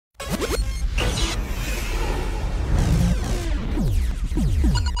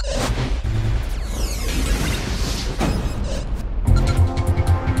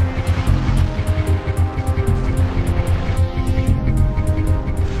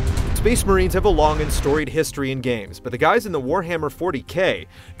Space Marines have a long and storied history in games, but the guys in the Warhammer 40k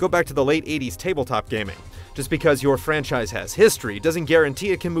go back to the late 80s tabletop gaming. Just because your franchise has history doesn't guarantee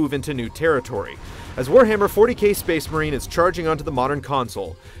it can move into new territory. As Warhammer 40k Space Marine is charging onto the modern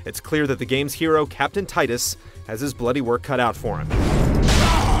console, it's clear that the game's hero, Captain Titus, has his bloody work cut out for him.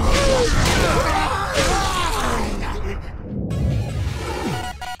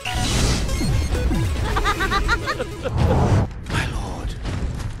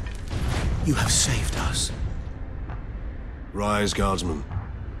 You have saved us. Rise, guardsmen.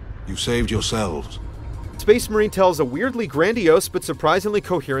 You've saved yourselves. Space Marine tells a weirdly grandiose but surprisingly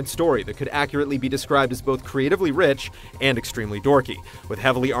coherent story that could accurately be described as both creatively rich and extremely dorky, with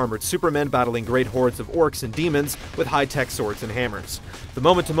heavily armored supermen battling great hordes of orcs and demons with high-tech swords and hammers. The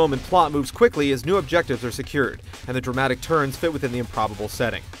moment-to-moment plot moves quickly as new objectives are secured, and the dramatic turns fit within the improbable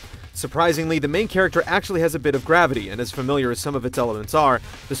setting. Surprisingly, the main character actually has a bit of gravity, and as familiar as some of its elements are,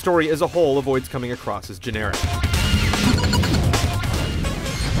 the story as a whole avoids coming across as generic.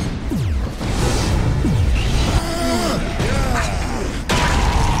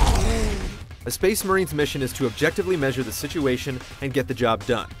 A Space Marine's mission is to objectively measure the situation and get the job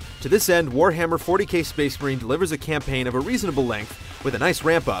done. To this end, Warhammer 40k Space Marine delivers a campaign of a reasonable length with a nice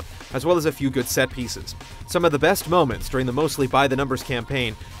ramp-up, as well as a few good set pieces. Some of the best moments during the mostly by-the-numbers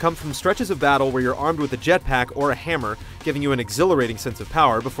campaign come from stretches of battle where you're armed with a jetpack or a hammer, giving you an exhilarating sense of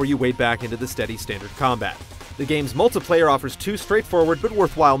power before you wade back into the steady standard combat. The game's multiplayer offers two straightforward but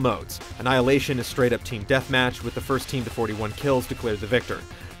worthwhile modes. Annihilation is straight-up team deathmatch, with the first team to 41 kills declared the victor.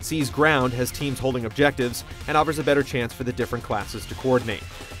 Seize Ground has teams holding objectives and offers a better chance for the different classes to coordinate.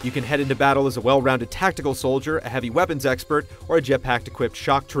 You can head into battle as a well-rounded tactical soldier, a heavy weapons expert, or a jetpack-equipped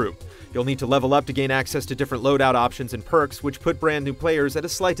shock troop. You'll need to level up to gain access to different loadout options and perks, which put brand new players at a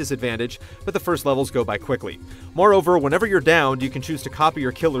slight disadvantage, but the first levels go by quickly. Moreover, whenever you're downed, you can choose to copy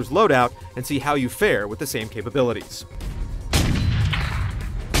your killer's loadout and see how you fare with the same capabilities.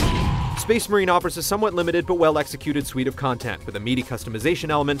 Space Marine offers a somewhat limited but well-executed suite of content, with a meaty customization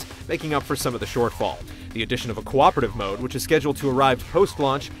element making up for some of the shortfall. The addition of a cooperative mode, which is scheduled to arrive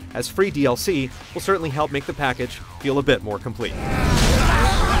post-launch as free DLC, will certainly help make the package feel a bit more complete.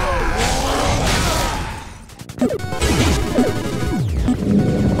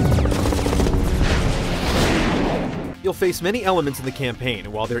 You'll face many elements in the campaign,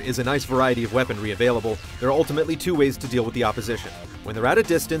 and while there is a nice variety of weaponry available, there are ultimately two ways to deal with the opposition. When they're at a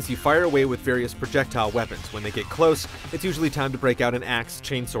distance, you fire away with various projectile weapons. When they get close, it's usually time to break out an axe,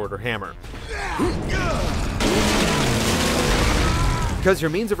 chainsword, or hammer. Because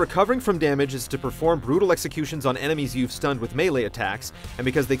your means of recovering from damage is to perform brutal executions on enemies you've stunned with melee attacks, and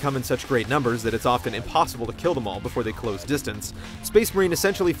because they come in such great numbers that it's often impossible to kill them all before they close distance, Space Marine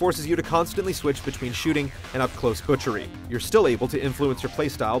essentially forces you to constantly switch between shooting and up-close butchery. You're still able to influence your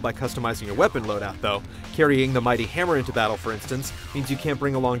playstyle by customizing your weapon loadout, though. Carrying the mighty hammer into battle, for instance, means you can't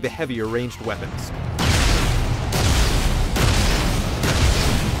bring along the heavier ranged weapons.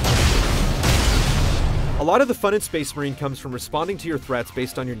 A lot of the fun in Space Marine comes from responding to your threats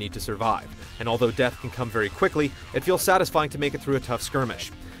based on your need to survive, and although death can come very quickly, it feels satisfying to make it through a tough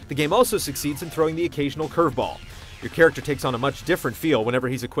skirmish. The game also succeeds in throwing the occasional curveball. Your character takes on a much different feel whenever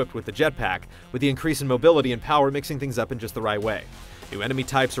he's equipped with the jetpack, with the increase in mobility and power mixing things up in just the right way. New enemy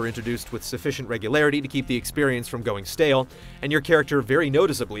types are introduced with sufficient regularity to keep the experience from going stale, and your character very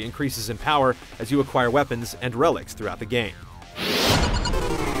noticeably increases in power as you acquire weapons and relics throughout the game.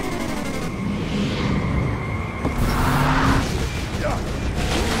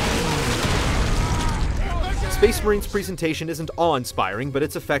 Space Marine's presentation isn't awe-inspiring, but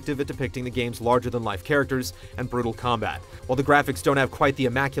it's effective at depicting the game's larger-than-life characters and brutal combat. While the graphics don't have quite the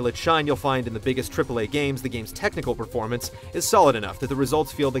immaculate shine you'll find in the biggest AAA games, the game's technical performance is solid enough that the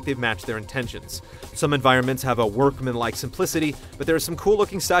results feel like they've matched their intentions. Some environments have a workman-like simplicity, but there are some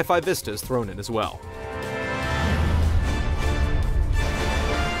cool-looking sci-fi vistas thrown in as well.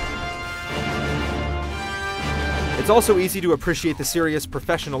 It's also easy to appreciate the serious,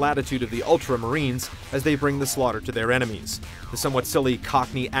 professional attitude of the Ultramarines as they bring the slaughter to their enemies. The somewhat silly,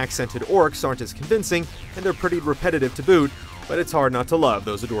 Cockney-accented orcs aren't as convincing, and they're pretty repetitive to boot, but it's hard not to love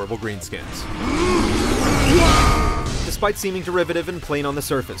those adorable greenskins. Despite seeming derivative and plain on the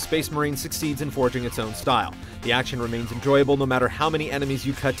surface, Space Marine succeeds in forging its own style. The action remains enjoyable no matter how many enemies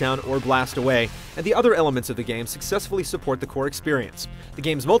you cut down or blast away, and the other elements of the game successfully support the core experience. The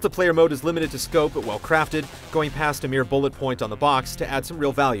game's multiplayer mode is limited to scope but well crafted, going past a mere bullet point on the box to add some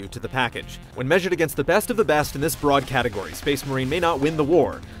real value to the package. When measured against the best of the best in this broad category, Space Marine may not win the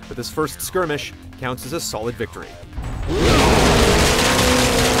war, but this first skirmish counts as a solid victory.